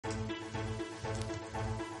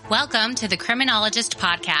Welcome to the Criminologist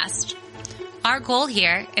Podcast. Our goal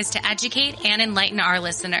here is to educate and enlighten our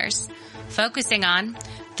listeners, focusing on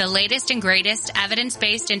the latest and greatest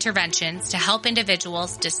evidence-based interventions to help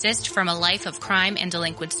individuals desist from a life of crime and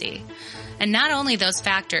delinquency. And not only those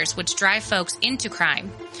factors which drive folks into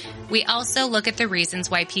crime, we also look at the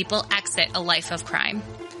reasons why people exit a life of crime.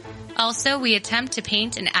 Also, we attempt to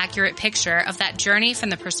paint an accurate picture of that journey from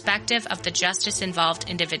the perspective of the justice-involved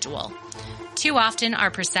individual. Too often,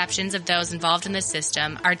 our perceptions of those involved in the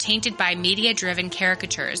system are tainted by media-driven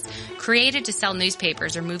caricatures created to sell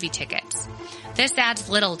newspapers or movie tickets. This adds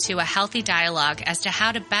little to a healthy dialogue as to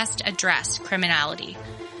how to best address criminality.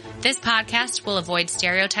 This podcast will avoid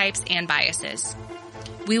stereotypes and biases.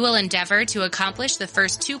 We will endeavor to accomplish the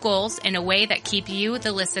first two goals in a way that keep you,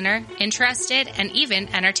 the listener, interested and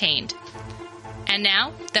even entertained. And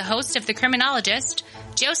now, the host of The Criminologist,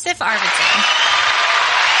 Joseph Arvidsson.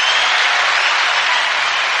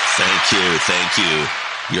 Thank you.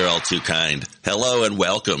 You're all too kind. Hello and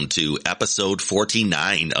welcome to episode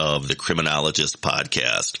 49 of the Criminologist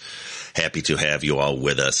Podcast. Happy to have you all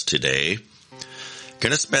with us today.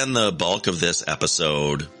 Going to spend the bulk of this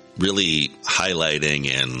episode really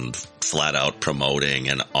highlighting and flat out promoting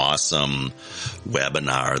an awesome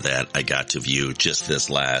webinar that I got to view just this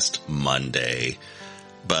last Monday.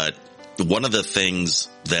 But one of the things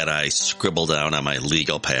that I scribbled down on my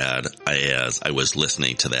legal pad as I was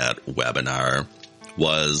listening to that webinar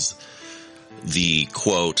was the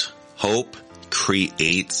quote, "Hope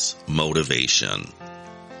creates motivation."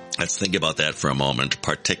 Let's think about that for a moment,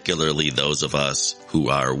 particularly those of us who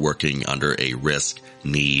are working under a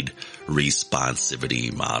risk-need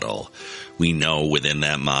responsivity model. We know within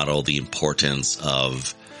that model the importance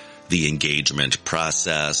of the engagement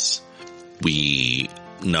process. We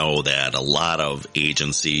know that a lot of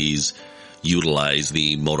agencies utilize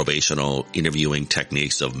the motivational interviewing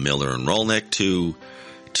techniques of Miller and Rolnick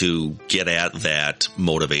to get at that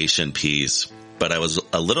motivation piece. But I was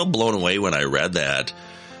a little blown away when I read that.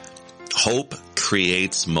 Hope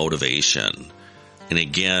creates motivation. And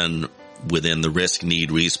again, within the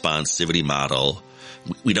risk-need responsivity model,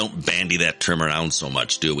 we don't bandy that term around so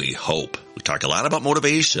much, do we? Hope. We talk a lot about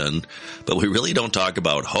motivation, but we really don't talk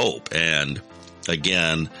about hope. And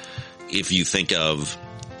again, if you think of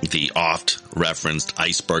the oft-referenced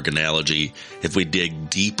iceberg analogy, if we dig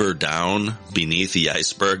deeper down beneath the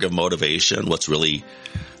iceberg of motivation, what's really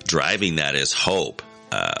driving that is hope.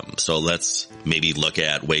 So let's maybe look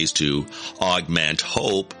at ways to augment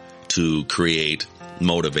hope to create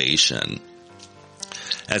motivation.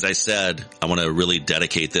 As I said, I want to really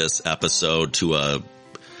dedicate this episode to a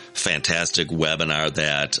fantastic webinar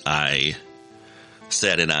that I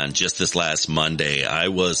sat in on just this last Monday. I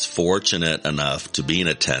was fortunate enough to be in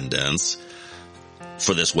attendance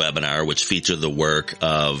for this webinar, which featured the work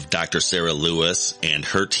of Dr. Sarah Lewis and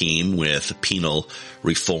her team with Penal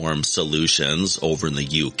Reform Solutions over in the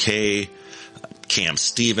UK. Cam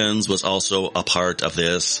Stevens was also a part of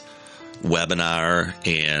this webinar,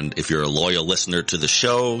 and if you're a loyal listener to the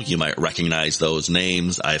show, you might recognize those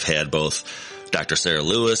names. I've had both Dr. Sarah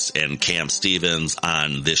Lewis and Cam Stevens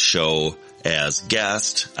on this show as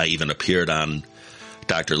guests. I even appeared on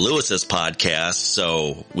Dr. Lewis's podcast,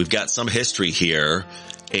 so we've got some history here.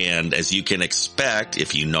 And as you can expect,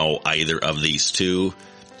 if you know either of these two,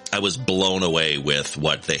 I was blown away with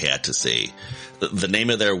what they had to say. The name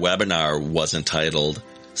of their webinar was entitled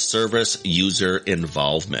Service User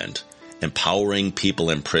Involvement, Empowering People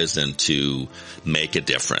in Prison to Make a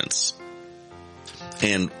Difference.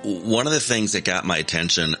 And one of the things that got my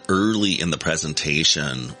attention early in the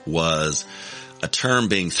presentation was a term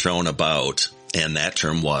being thrown about, and that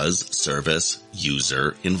term was service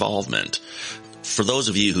user involvement. For those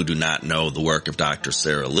of you who do not know the work of Dr.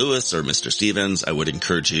 Sarah Lewis or Mr. Stevens, I would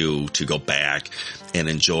encourage you to go back and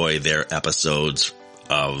enjoy their episodes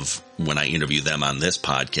of when I interview them on this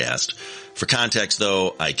podcast. For context,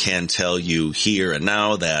 though, I can tell you here and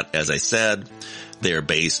now that, as I said, they're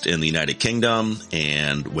based in the United Kingdom,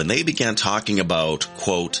 and when they began talking about,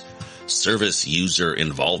 quote, service user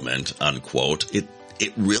involvement, unquote, it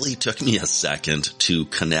really took me a second to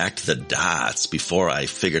connect the dots before I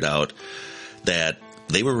figured out that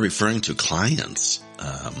they were referring to clients.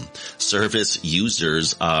 Service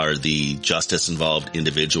users are the justice-involved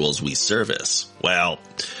individuals we service. Well,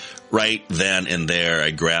 right then and there,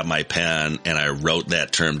 I grabbed my pen and I wrote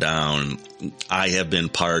that term down. I have been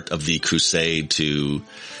part of the crusade to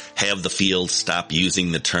have the field stop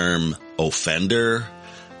using the term offender.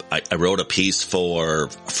 I wrote a piece for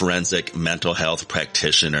Forensic Mental Health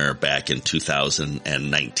Practitioner back in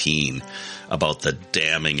 2019 about the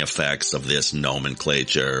damning effects of this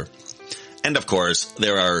nomenclature. And of course,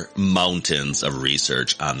 there are mountains of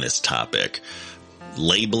research on this topic.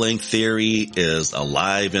 Labeling theory is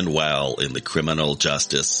alive and well in the criminal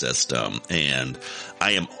justice system, and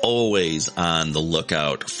I am always on the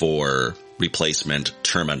lookout for replacement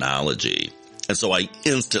terminology. And so I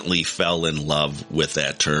instantly fell in love with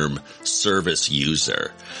that term, service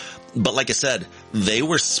user. But like I said, they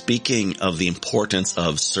were speaking of the importance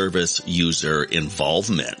of service user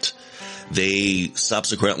involvement. They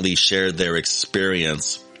subsequently shared their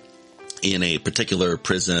experience in a particular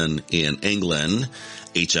prison in England,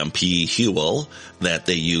 HMP Hewell, that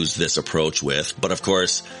they use this approach with. But of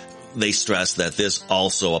course, they stress that this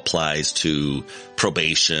also applies to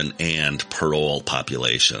probation and parole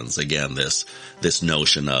populations. Again, this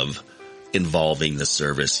notion of involving the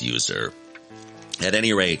service user. At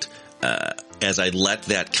any rate, as I let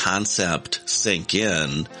that concept sink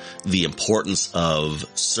in, the importance of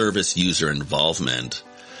service user involvement,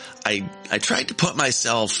 I tried to put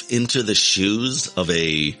myself into the shoes of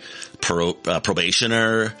a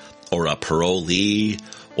probationer or a parolee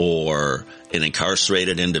or an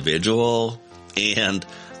incarcerated individual, and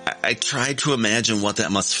I tried to imagine what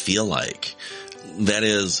that must feel like. That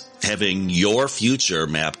is, having your future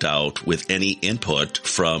mapped out with any input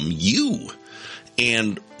from you.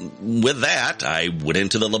 And with that, I went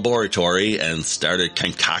into the laboratory and started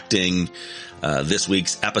concocting this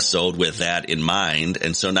week's episode with that in mind.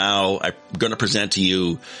 And so now I'm going to present to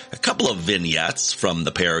you a couple of vignettes from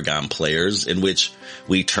the Paragon Players in which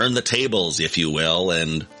we turn the tables, if you will,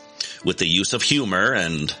 and with the use of humor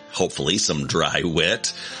and hopefully some dry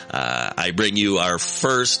wit, I bring you our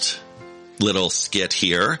first little skit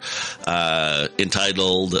here,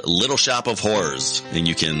 entitled Little Shop of Horrors. And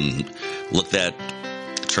you can look that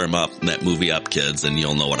term up, that movie up, kids, and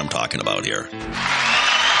you'll know what I'm talking about here.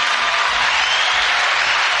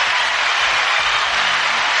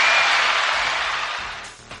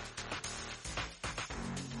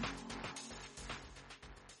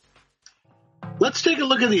 Let's take a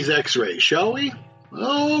look at these x-rays, shall we?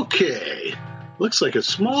 Okay. Looks like a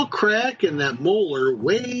small crack in that molar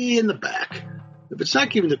way in the back. If it's not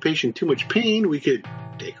giving the patient too much pain, we could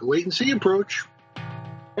take a wait-and-see approach.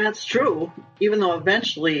 That's true, even though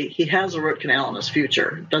eventually he has a root canal in his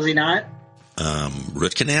future, does he not?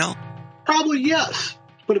 Root canal? Probably yes.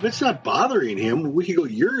 But if it's not bothering him, we could go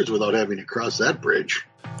years without having to cross that bridge.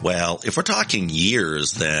 Well, if we're talking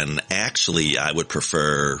years, then actually I would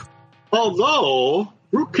prefer... Although,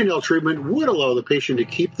 root canal treatment would allow the patient to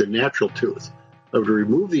keep the natural tooth, to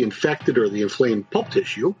remove the infected or the inflamed pulp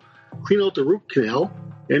tissue, clean out the root canal,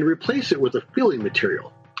 and replace it with a filling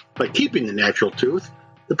material. By keeping the natural tooth,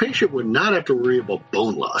 the patient would not have to worry about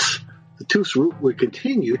bone loss. The tooth's root would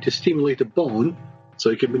continue to stimulate the bone so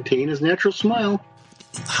he could maintain his natural smile.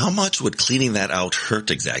 How much would cleaning that out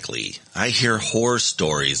hurt exactly? I hear horror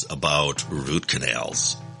stories about root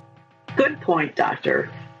canals. Good point,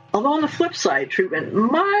 doctor. Although on the flip side, treatment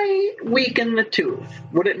might weaken the tooth,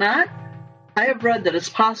 would it not? I have read that it's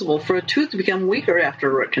possible for a tooth to become weaker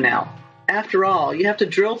after a root canal. After all, you have to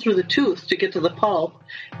drill through the tooth to get to the pulp,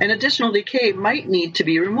 and additional decay might need to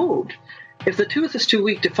be removed. If the tooth is too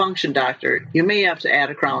weak to function, doctor, you may have to add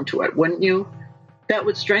a crown to it, wouldn't you? That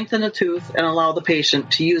would strengthen the tooth and allow the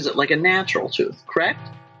patient to use it like a natural tooth, correct?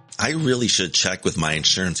 I really should check with my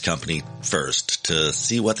insurance company first to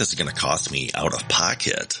see what this is going to cost me out of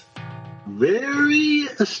pocket. Very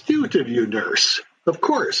astute of you, nurse. Of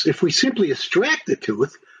course, if we simply extract the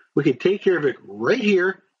tooth, we can take care of it right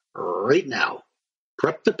here, right now.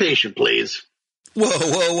 Prep the patient, please.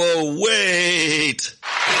 Whoa, wait!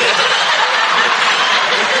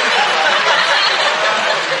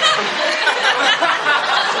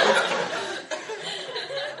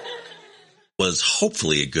 Was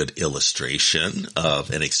hopefully a good illustration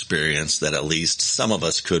of an experience that at least some of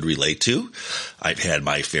us could relate to. I've had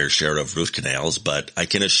my fair share of root canals, but I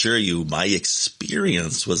can assure you my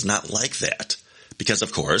experience was not like that. Because,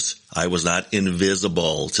 of course, I was not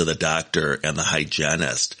invisible to the doctor and the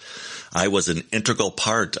hygienist. I was an integral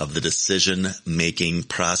part of the decision-making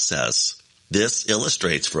process. This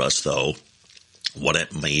illustrates for us, though, what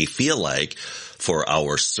it may feel like for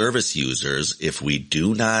our service users if we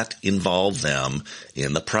do not involve them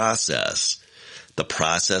in the process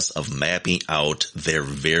of mapping out their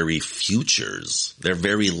very futures, their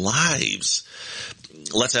very lives.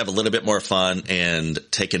 Let's have a little bit more fun and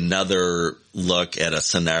take another look at a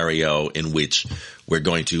scenario in which we're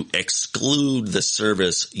going to exclude the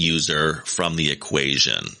service user from the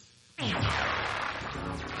equation.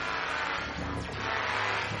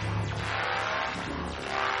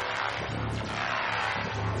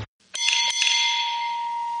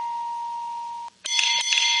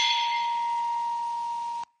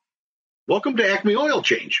 Welcome to Acme Oil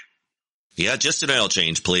Change. Yeah, just an oil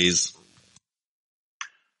change, please.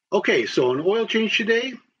 Okay, so an oil change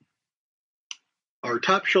today, our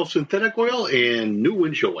top shelf synthetic oil and new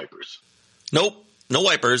windshield wipers. Nope, no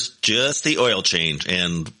wipers, just the oil change.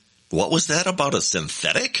 And what was that about a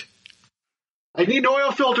synthetic? I need an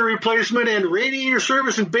oil filter replacement and radiator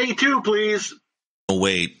service in Bay 2, please. Oh,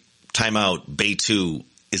 wait, time out, Bay 2.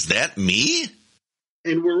 Is that me?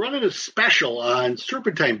 And we're running a special on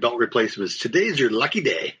serpentine belt replacements. Today's your lucky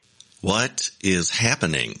day. What is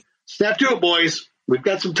happening? Snap to it, boys. We've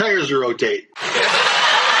got some tires to rotate.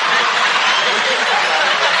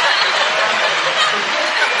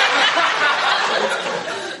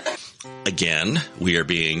 Again, we are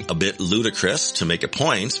being a bit ludicrous to make a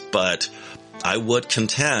point, but I would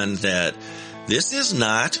contend that this is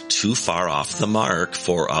not too far off the mark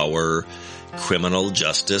for our criminal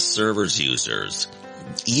justice service users.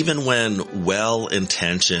 Even when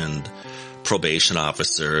well-intentioned probation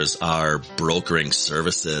officers are brokering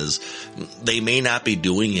services, they may not be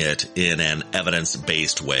doing it in an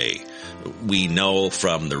evidence-based way. We know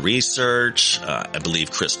from the research, I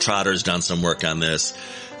believe Chris Trotter's done some work on this,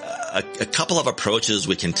 a couple of approaches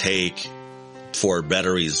we can take for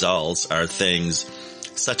better results are things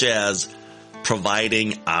such as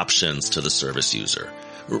providing options to the service user.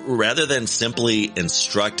 Rather than simply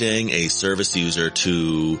instructing a service user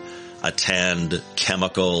to attend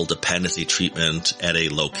chemical dependency treatment at a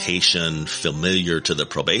location familiar to the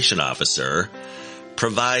probation officer,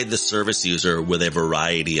 provide the service user with a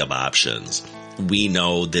variety of options. We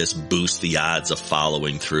know this boosts the odds of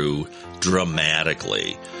following through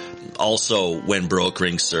dramatically. Also, when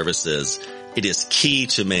brokering services, it is key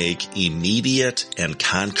to make immediate and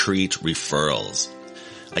concrete referrals.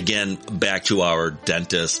 Again, back to our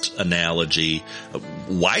dentist analogy,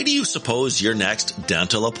 why do you suppose your next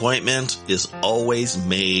dental appointment is always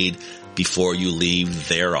made before you leave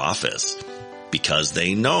their office? Because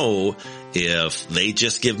they know if they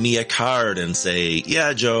just give me a card and say,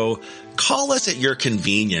 yeah, Joe, call us at your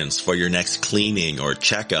convenience for your next cleaning or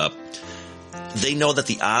checkup, they know that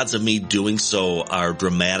the odds of me doing so are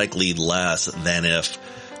dramatically less than if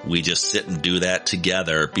we just sit and do that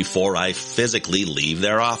together before I physically leave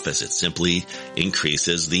their office. It simply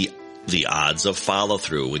increases the odds of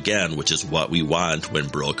follow-through, again, which is what we want when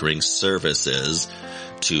brokering services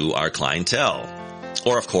to our clientele.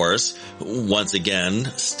 Or, of course, once again,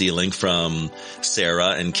 stealing from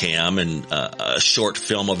Sarah and Cam and a short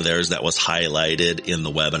film of theirs that was highlighted in the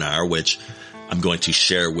webinar, which I'm going to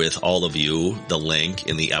share with all of you the link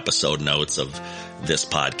in the episode notes of this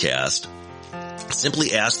podcast.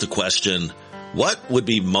 Simply ask the question, what would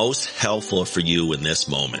be most helpful for you in this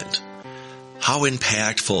moment? How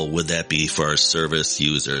impactful would that be for our service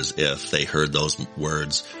users if they heard those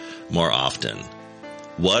words more often?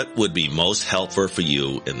 What would be most helpful for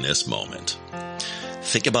you in this moment?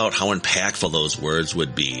 Think about how impactful those words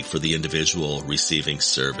would be for the individual receiving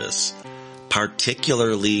service,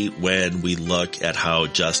 particularly when we look at how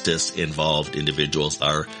justice-involved individuals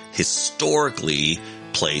are historically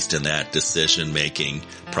placed in that decision-making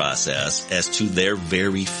process as to their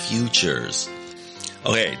very futures.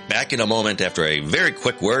 Okay, back in a moment after a very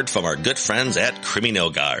quick word from our good friends at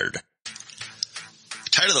CriminoGuard.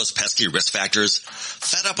 Tired of those pesky risk factors?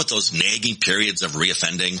 Fed up with those nagging periods of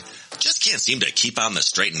reoffending? Just can't seem to keep on the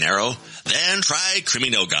straight and narrow? Then try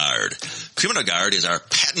CriminoGuard. CriminoGuard is our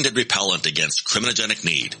patented repellent against criminogenic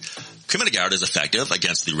need. CriminoGuard is effective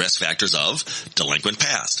against the risk factors of delinquent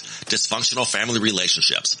past, dysfunctional family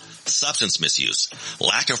relationships, substance misuse,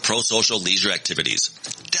 lack of pro-social leisure activities,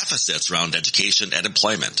 deficits around education and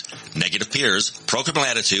employment, negative peers, pro-criminal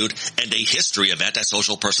attitude, and a history of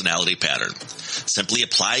antisocial personality pattern. Simply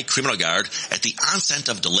apply CriminoGuard at the onset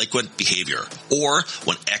of delinquent behavior or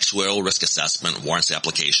when actuarial risk assessment warrants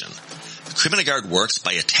application. CriminoGuard works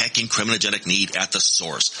by attacking criminogenic need at the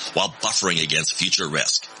source while buffering against future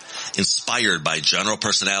risk. Inspired by general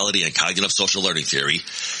personality and cognitive social learning theory,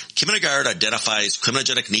 CriminoGuard identifies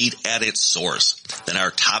criminogenic need at its source. Then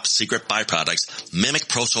our top secret byproducts mimic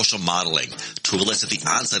pro-social modeling to elicit the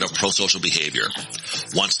onset of pro-social behavior.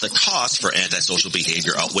 Once the cost for antisocial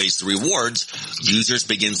behavior outweighs the rewards, users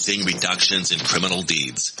begin seeing reductions in criminal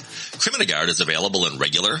deeds. CriminoGuard is available in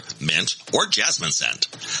regular, mint, or jasmine scent.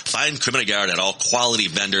 Find CriminoGuard at all quality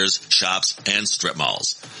vendors, shops, and strip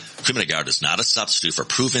malls. CriminoGuard is not a substitute for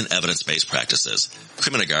proven evidence-based practices.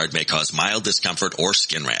 CriminoGuard may cause mild discomfort or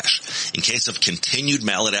skin rash. In case of continued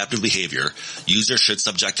maladaptive behavior, users should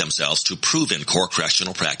subject themselves to proven core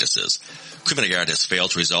correctional practices. CriminoGuard has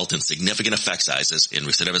failed to result in significant effect sizes in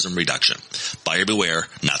recidivism reduction. Buyer beware,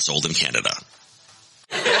 not sold in Canada.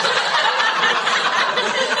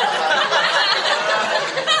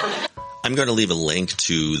 I'm going to leave a link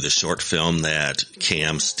to the short film that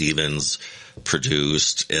Cam Stevens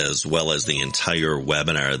produced, as well as the entire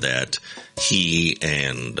webinar that he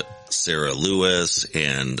and Sarah Lewis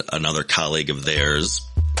and another colleague of theirs,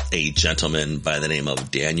 a gentleman by the name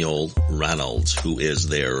of Daniel Reynolds, who is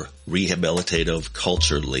their rehabilitative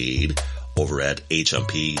culture lead over at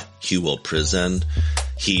HMP Hewell Prison.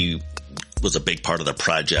 He was a big part of the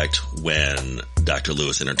project when Dr.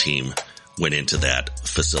 Lewis and her team went into that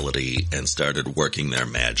facility and started working their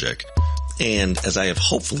magic. And as I have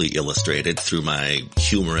hopefully illustrated through my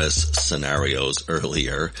humorous scenarios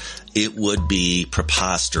earlier, it would be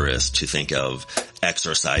preposterous to think of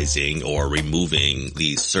exercising or removing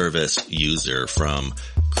the service user from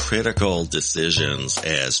critical decisions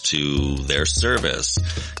as to their service.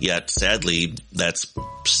 Yet, sadly, that's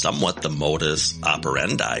somewhat the modus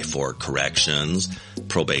operandi for corrections,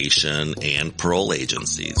 probation, and parole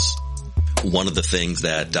agencies. One of the things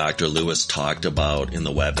that Dr. Lewis talked about in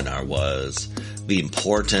the webinar was the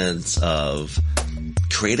importance of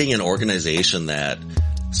creating an organization that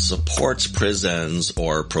supports prisons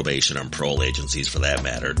or probation and parole agencies, for that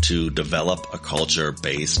matter, to develop a culture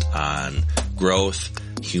based on growth,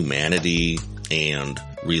 humanity, and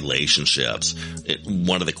relationships.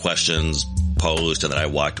 One of the questions posed and that I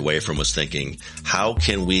walked away from was thinking, how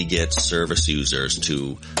can we get service users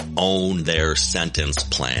to own their sentence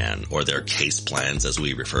plan, or their case plans as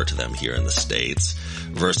we refer to them here in the States,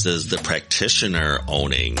 versus the practitioner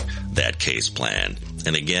owning that case plan?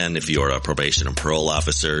 And again, if you're a probation and parole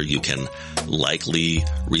officer, you can likely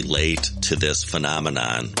relate to this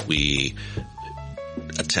phenomenon. We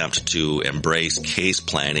attempt to embrace case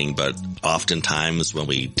planning, but oftentimes when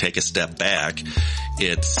we take a step back,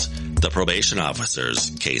 it's the probation officer's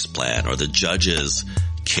case plan or the judge's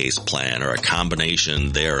case plan or a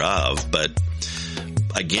combination thereof. But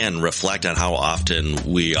again, reflect on how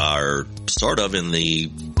often we are sort of in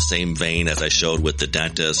the same vein as I showed with the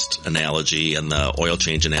dentist analogy and the oil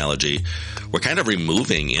change analogy. We're kind of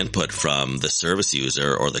removing input from the service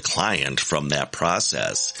user or the client from that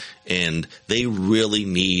process. And they really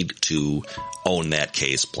need to own that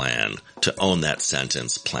case plan, to own that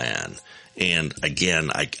sentence plan. And again,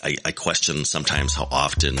 I question sometimes how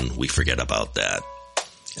often we forget about that.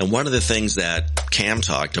 And one of the things that Cam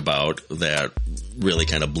talked about that really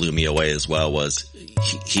kind of blew me away as well was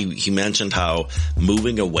he mentioned how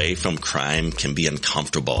moving away from crime can be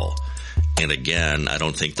uncomfortable. And again, I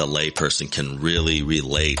don't think the layperson can really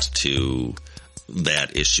relate to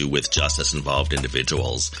that issue with justice-involved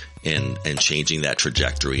individuals and changing that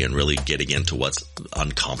trajectory and really getting into what's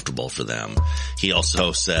uncomfortable for them. He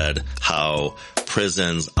also said how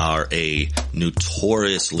prisons are a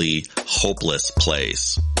notoriously hopeless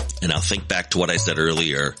place. And I'll think back to what I said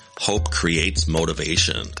earlier. Hope creates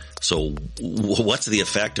motivation. So what's the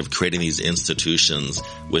effect of creating these institutions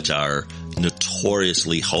which are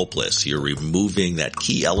notoriously hopeless? You're removing that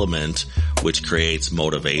key element which creates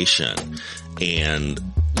motivation. And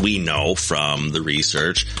we know from the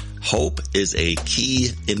research, hope is a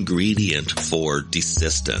key ingredient for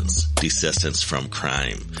desistance from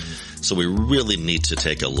crime. So we really need to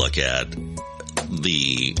take a look at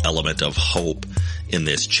the element of hope in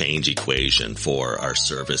this change equation for our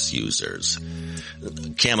service users.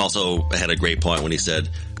 Cam also had a great point when he said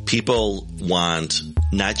people want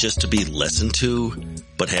not just to be listened to,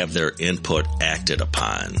 but have their input acted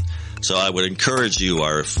upon. So I would encourage you,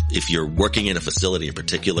 or if you're working in a facility in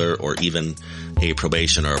particular, or even a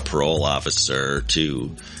probation or a parole officer,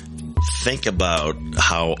 to think about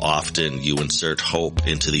how often you insert hope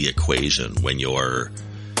into the equation when you're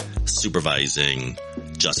supervising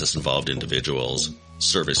justice-involved individuals,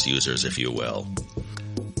 service users, if you will.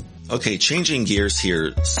 Okay, changing gears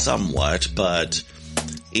here somewhat, but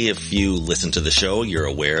if you listen to the show, you're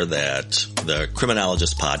aware that the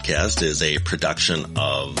Criminologist podcast is a production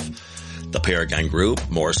of the Paragon Group,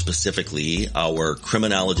 more specifically our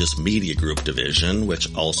Criminologist Media Group division,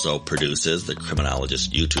 which also produces the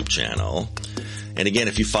Criminologist YouTube channel. And again,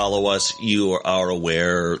 if you follow us, you are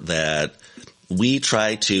aware that we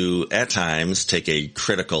try to, at times, take a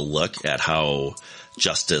critical look at how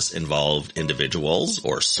justice-involved individuals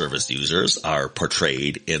or service users are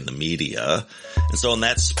portrayed in the media. And so in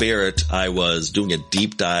that spirit, I was doing a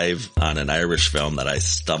deep dive on an Irish film that I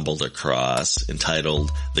stumbled across entitled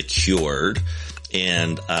The Cured.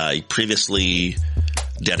 And I previously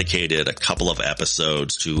dedicated a couple of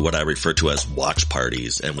episodes to what I refer to as watch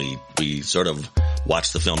parties, and we sort of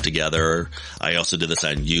watched the film together. I also did this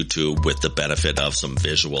on YouTube with the benefit of some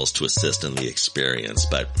visuals to assist in the experience,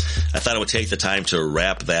 but I thought I would take the time to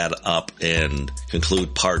wrap that up and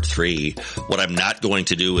conclude part 3. What I'm not going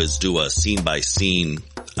to do is do a scene-by-scene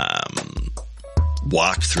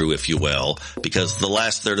walkthrough, if you will, because the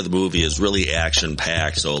last third of the movie is really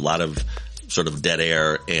action-packed, so a lot of sort of dead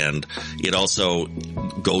air, and it also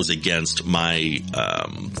goes against my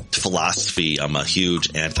philosophy. I'm a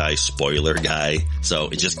huge anti-spoiler guy, so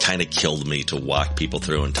it just kind of killed me to walk people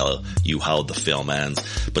through and tell you how the film ends.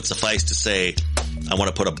 But suffice to say, I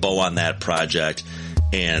want to put a bow on that project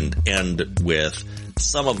and end with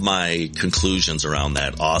some of my conclusions around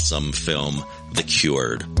that awesome film, The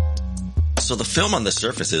Cured. So the film on the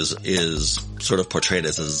surface is sort of portrayed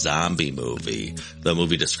as a zombie movie. The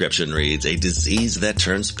movie description reads, "A disease that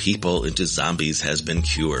turns people into zombies has been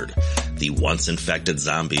cured. The once infected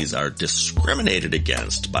zombies are discriminated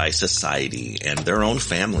against by society and their own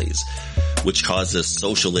families, which causes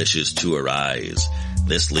social issues to arise.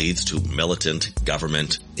 This leads to militant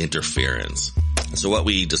government interference." So what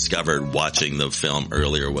we discovered watching the film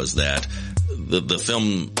earlier was that the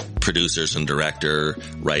film producers and director,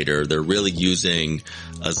 writer, they're really using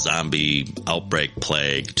a zombie outbreak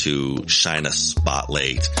plague to shine a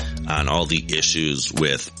spotlight on all the issues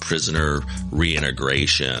with prisoner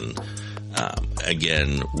reintegration.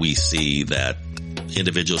 Again, we see that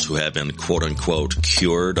individuals who have been quote unquote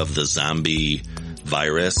cured of the zombie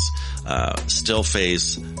virus still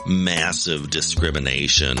face massive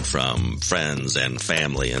discrimination from friends and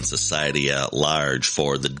family and society at large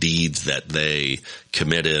for the deeds that they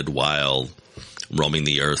committed while roaming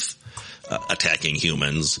the earth, attacking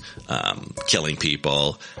humans, killing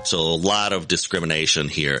people. So a lot of discrimination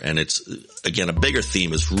here. And it's, again, a bigger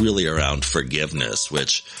theme is really around forgiveness,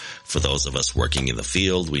 which for those of us working in the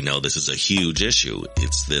field, we know this is a huge issue.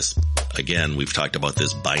 It's this, again, we've talked about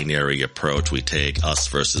this binary approach we take, us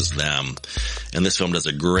versus them. And this film does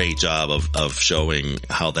a great job of showing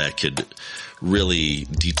how that could really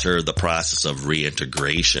deter the process of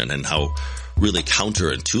reintegration and how really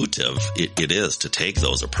counterintuitive it is to take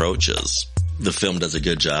those approaches. The film does a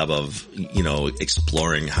good job of,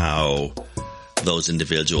 exploring how those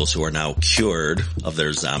individuals who are now cured of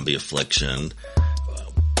their zombie affliction,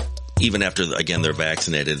 even after, again, they're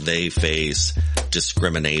vaccinated, they face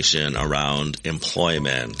discrimination around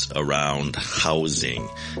employment, around housing.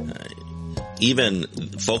 Even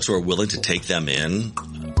folks who are willing to take them in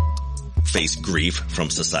face grief from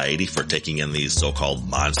society for taking in these so-called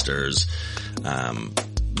monsters,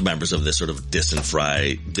 members of this sort of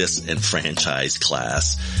disenfranchised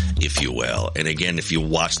class, if you will. And again, if you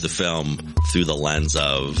watch the film through the lens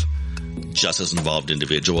of justice involved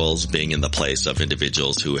individuals being in the place of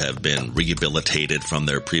individuals who have been rehabilitated from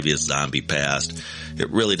their previous zombie past,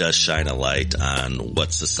 it really does shine a light on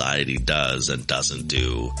what society does and doesn't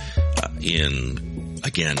do in,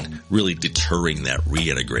 again, really deterring that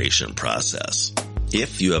reintegration process.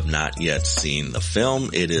 If you have not yet seen the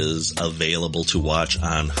film, it is available to watch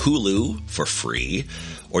on Hulu for free,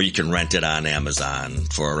 or you can rent it on Amazon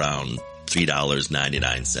for around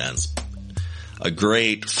 $3.99. A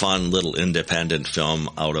great, fun little independent film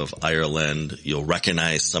out of Ireland. You'll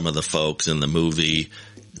recognize some of the folks in the movie.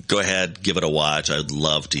 Go ahead, give it a watch. I'd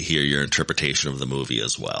love to hear your interpretation of the movie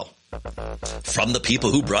as well. From the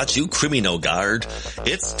people who brought you Criminogard,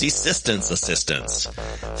 it's Desistance Assistance.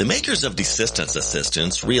 The makers of Desistance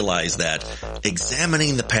Assistance realized that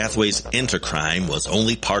examining the pathways into crime was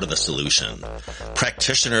only part of the solution.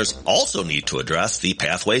 Practitioners also need to address the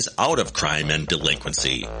pathways out of crime and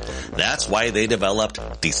delinquency. That's why they developed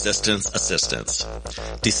Desistance Assistance.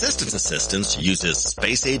 Desistance Assistance uses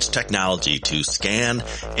space-age technology to scan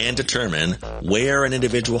and determine where an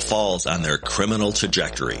individual falls on their criminal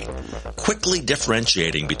trajectory, quickly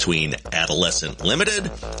differentiating between adolescent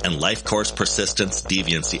limited and life course persistence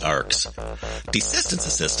deviancy arcs. Desistance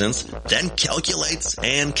Assistance then calculates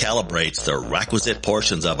and calibrates the requisite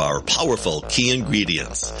portions of our powerful key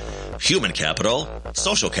ingredients: human capital,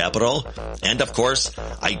 social capital, and of course,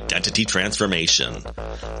 identity transformation.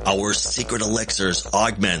 Our secret elixirs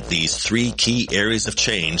augment these three key areas of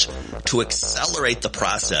change to accelerate the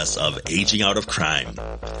process of aging out of crime.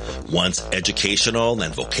 Once educational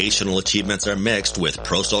and vocational achievements are mixed with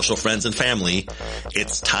pro-social friends and family,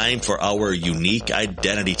 it's time for our unique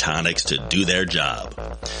identity tonics to do their job.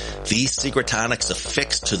 These secret tonics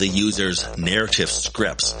affix to the user's narrative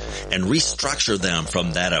scripts and restructure them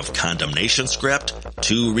from that of condemnation script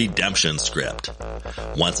to redemption script.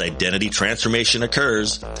 Once identity transformation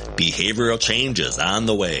occurs, behavioral change is on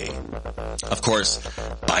the way. Of course,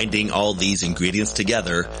 binding all these ingredients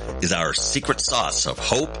together is our secret sauce of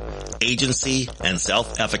hope, agency, and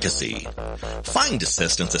self-efficacy. Find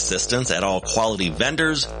Desistance Assistance at all quality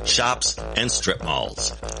vendors, shops, and strip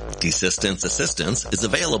malls. Desistance Assistance is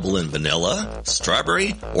available in vanilla,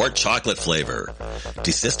 strawberry, or chocolate flavor.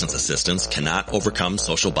 Desistance Assistance cannot overcome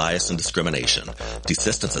social bias and discrimination.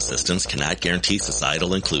 Desistance Assistance cannot guarantee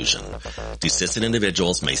societal inclusion. Desistant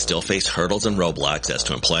individuals may still face hurdles and roadblocks as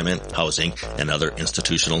to employment, housing, and other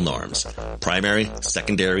institutional norms. Primary,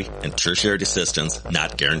 secondary, and tertiary desistance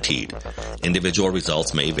not guaranteed. Individual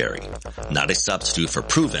results may vary. Not a substitute for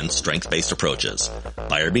proven strength-based approaches.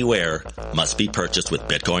 Buyer beware, must be purchased with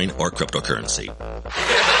Bitcoin or cryptocurrency.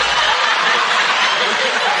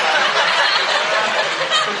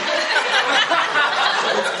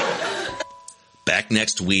 Back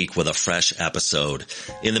next week with a fresh episode.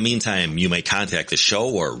 In the meantime, you may contact the show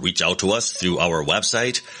or reach out to us through our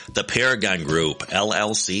website,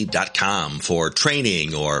 theparagongroup.llc.com, for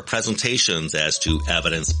training or presentations as to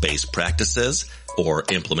evidence-based practices or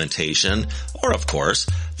implementation, or of course,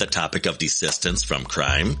 the topic of desistance from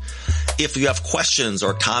crime. If you have questions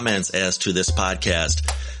or comments as to this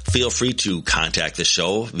podcast, feel free to contact the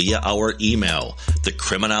show via our email,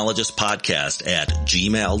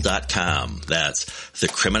 thecriminologistpodcast@gmail.com. That's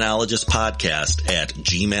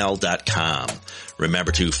thecriminologistpodcast@gmail.com.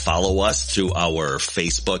 Remember to follow us through our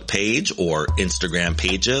Facebook page or Instagram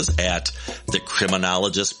pages at The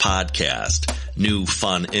Criminologist Podcast. New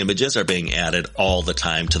fun images are being added all the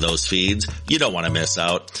time to those feeds. You don't want to miss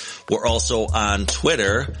out. We're also on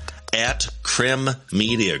Twitter at Crim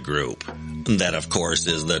Media Group. That, of course,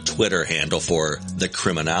 is the Twitter handle for the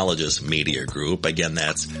Criminologist Media Group. Again,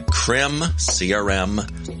 that's Crim, CRM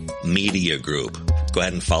Media Group. Go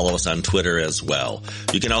ahead and follow us on Twitter as well.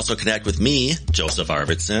 You can also connect with me, Joseph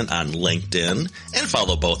Arvidsson, on LinkedIn, and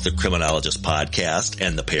follow both the Criminologist Podcast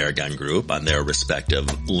and the Paragon Group on their respective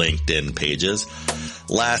LinkedIn pages.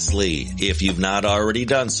 Lastly, if you've not already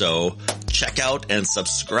done so, check out and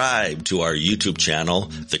subscribe to our YouTube channel,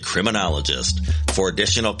 The Criminologist, for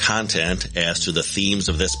additional content as to the themes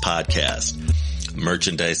of this podcast.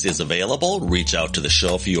 Merchandise is available. Reach out to the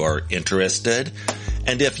show if you are interested.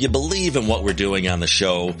 And if you believe in what we're doing on the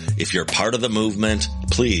show, if you're part of the movement,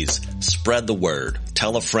 please spread the word.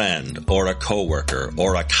 Tell a friend or a coworker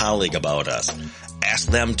or a colleague about us. Ask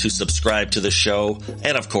them to subscribe to the show,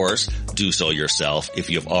 and of course, do so yourself if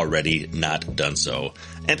you've already not done so.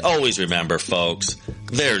 And always remember, folks,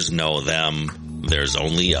 there's no them, there's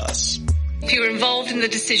only us. If you were involved in the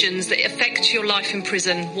decisions that affect your life in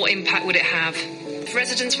prison, what impact would it have? If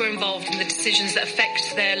residents were involved in the decisions that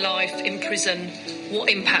affect their life in prison, what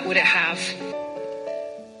impact would it have?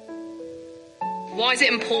 Why is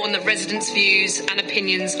it important that residents' views and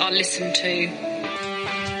opinions are listened to?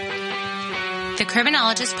 The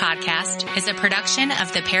Criminologist Podcast is a production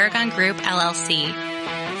of the Paragon Group, LLC.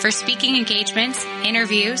 For speaking engagements,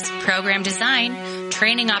 interviews, program design,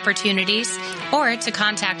 training opportunities, or to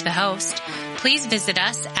contact the host, please visit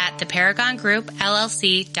us at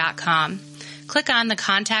theparagongroup.llc.com. Click on the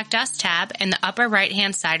Contact Us tab in the upper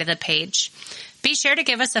right-hand side of the page. Be sure to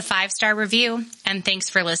give us a 5-star review, and thanks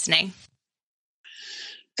for listening.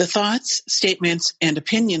 The thoughts, statements, and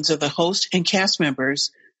opinions of the host and cast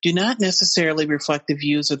members do not necessarily reflect the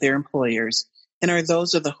views of their employers and are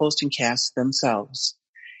those of the host and cast themselves.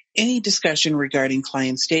 Any discussion regarding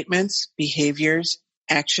client statements, behaviors,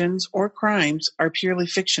 actions, or crimes are purely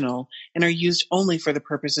fictional and are used only for the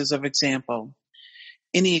purposes of example.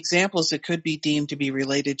 Any examples that could be deemed to be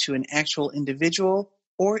related to an actual individual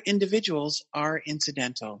or individuals are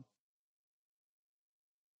incidental.